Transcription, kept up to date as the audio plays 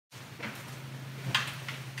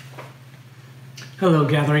Hello,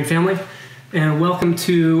 Gathering family, and welcome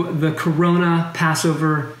to the Corona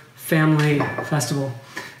Passover Family Festival.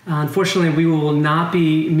 Unfortunately, we will not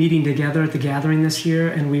be meeting together at the gathering this year,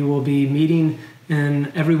 and we will be meeting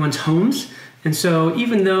in everyone's homes. And so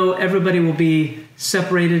even though everybody will be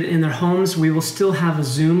separated in their homes, we will still have a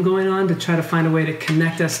Zoom going on to try to find a way to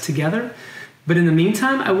connect us together. But in the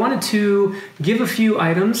meantime, I wanted to give a few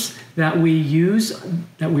items that we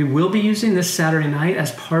will be using this Saturday night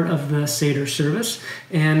as part of the Seder service,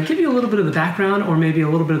 and give you a little bit of the background or maybe a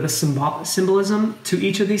little bit of the symbolism to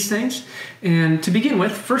each of these things. And to begin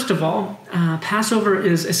with, first of all, Passover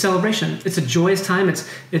is a celebration. It's a joyous time.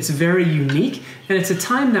 It's very unique, and it's a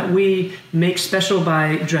time that we make special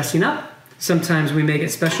by dressing up. Sometimes we make it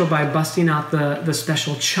special by busting out the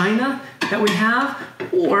special china that we have,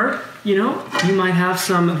 or you might have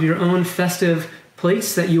some of your own festive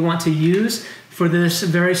plates that you want to use for this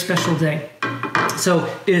very special day. So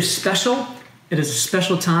it is special, it is a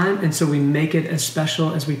special time, and so we make it as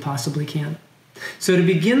special as we possibly can. So to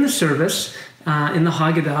begin the service in the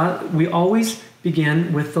Haggadah, we always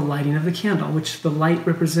begin with the lighting of the candle, which the light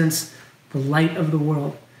represents the light of the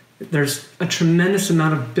world. There's a tremendous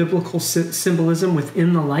amount of biblical symbolism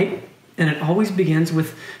within the light, and it always begins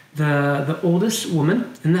with the oldest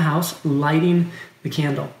woman in the house lighting the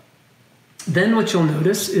candle. Then what you'll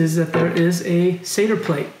notice is that there is a Seder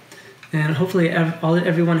plate, and hopefully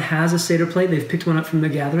everyone has a Seder plate. They've picked one up from the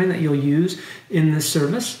gathering that you'll use in this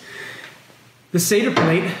service. The Seder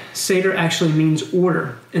plate, Seder actually means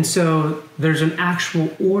order. And so there's an actual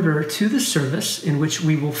order to the service in which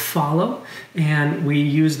we will follow. And we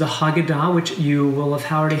use the Haggadah, which you will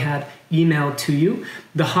have already had emailed to you.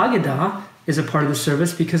 The Haggadah is a part of the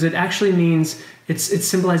service because it actually means, it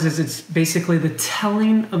symbolizes, it's basically the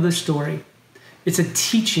telling of the story. It's a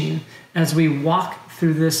teaching as we walk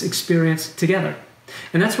through this experience together.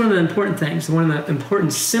 And that's one of the important things. One of the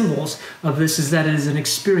important symbols of this is that it is an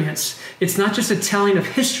experience. It's not just a telling of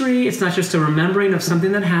history. It's not just a remembering of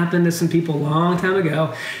something that happened to some people a long time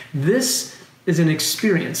ago. This is an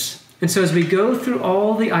experience. And so as we go through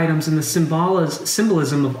all the items and the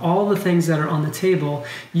symbolism of all the things that are on the table,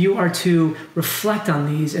 you are to reflect on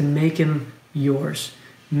these and make them yours.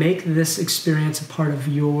 Make this experience a part of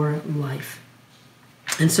your life.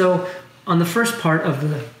 And so on the first part of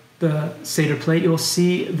the Seder plate, you'll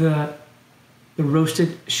see the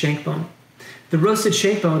roasted shank bone. The roasted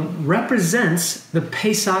shank bone represents the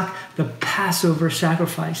Pesach, the Passover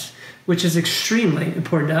sacrifice, which is extremely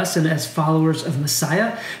important to us and as followers of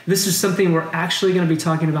Messiah. This is something we're actually going to be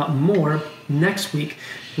talking about more next week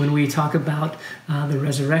when we talk about the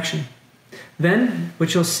resurrection. Then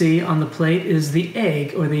what you'll see on the plate is the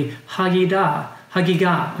egg, or the Hagigah.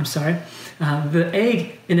 The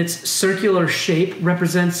egg in its circular shape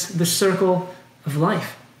represents the circle of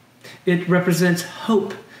life. It represents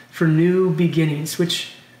hope for new beginnings,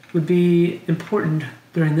 which would be important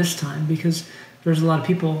during this time because there's a lot of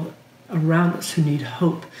people around us who need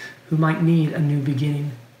hope, who might need a new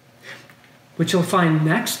beginning. What you'll find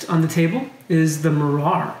next on the table is the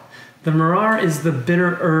maror. The maror is the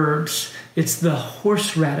bitter herbs. It's the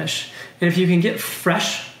horseradish. And if you can get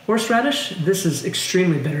fresh horseradish, this is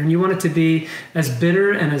extremely bitter, and you want it to be as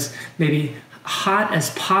bitter and as maybe hot as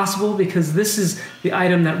possible because this is the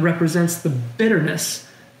item that represents the bitterness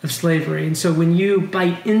of slavery. And so when you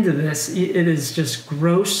bite into this, it is just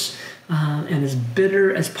gross and as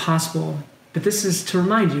bitter as possible. But this is to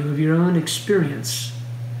remind you of your own experience.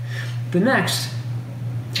 The next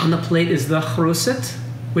on the plate is the charoset,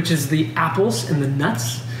 which is the apples and the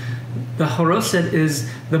nuts. The charoset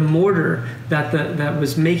is the mortar that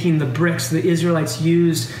was making the bricks the Israelites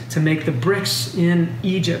used to make the bricks in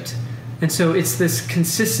Egypt. And so it's this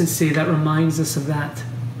consistency that reminds us of that.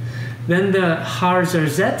 Then the har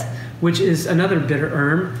zarzet, which is another bitter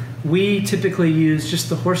herb. We typically use just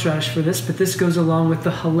the horseradish for this, but this goes along with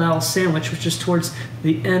the Hallel sandwich, which is towards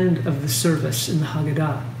the end of the service in the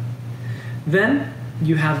Haggadah. Then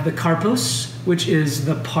you have the karpos, which is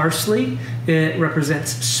the parsley. It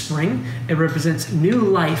represents spring. It represents new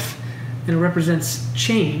life, and it represents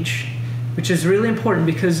change, which is really important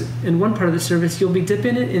because in one part of the service, you'll be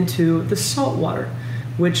dipping it into the salt water,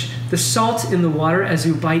 which the salt in the water as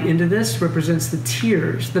you bite into this represents the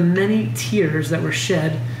tears, the many tears that were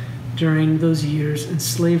shed during those years in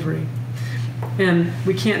slavery. And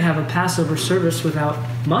we can't have a Passover service without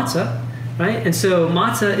matzah, right? And so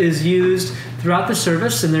matzah is used throughout the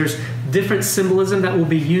service, and there's different symbolism that we'll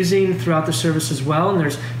be using throughout the service as well. And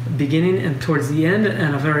there's beginning and towards the end,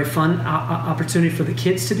 and a very fun opportunity for the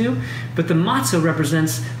kids to do. But the matzah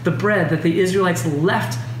represents the bread that the Israelites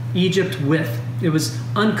left Egypt with. It was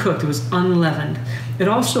uncooked. It was unleavened. It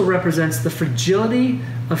also represents the fragility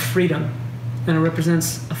of freedom, and it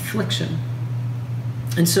represents affliction.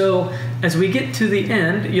 And so as we get to the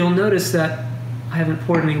end, you'll notice that I haven't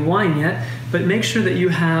poured any wine yet, but make sure that you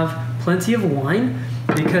have plenty of wine,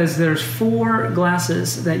 because there's 4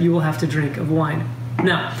 glasses that you will have to drink of wine.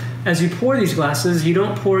 Now, as you pour these glasses, you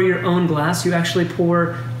don't pour your own glass, you actually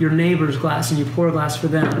pour your neighbor's glass, and you pour a glass for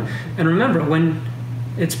them. And remember, when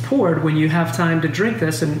it's poured, when you have time to drink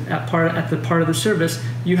this, and at the part of the service,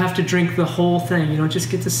 you have to drink the whole thing. You don't just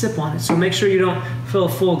get to sip on it. So make sure you don't fill a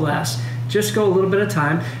full glass. Just go a little bit at a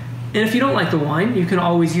time. And if you don't like the wine, you can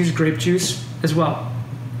always use grape juice as well.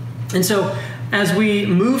 And so as we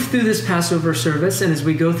move through this Passover service, and as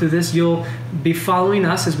we go through this, you'll be following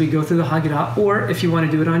us as we go through the Haggadah, or if you want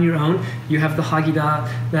to do it on your own, you have the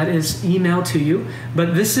Haggadah that is emailed to you.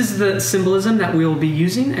 But this is the symbolism that we will be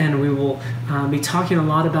using, and we will be talking a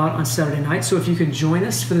lot about on Saturday night. So if you can join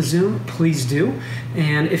us for the Zoom, please do.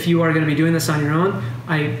 And if you are going to be doing this on your own,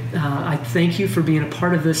 I thank you for being a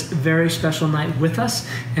part of this very special night with us,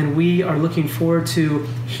 and we are looking forward to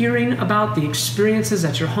hearing about the experiences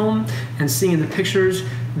at your home and seeing the pictures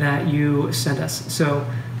that you sent us. So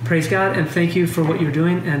praise God, and thank you for what you're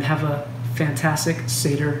doing, and have a fantastic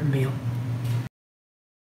Seder meal.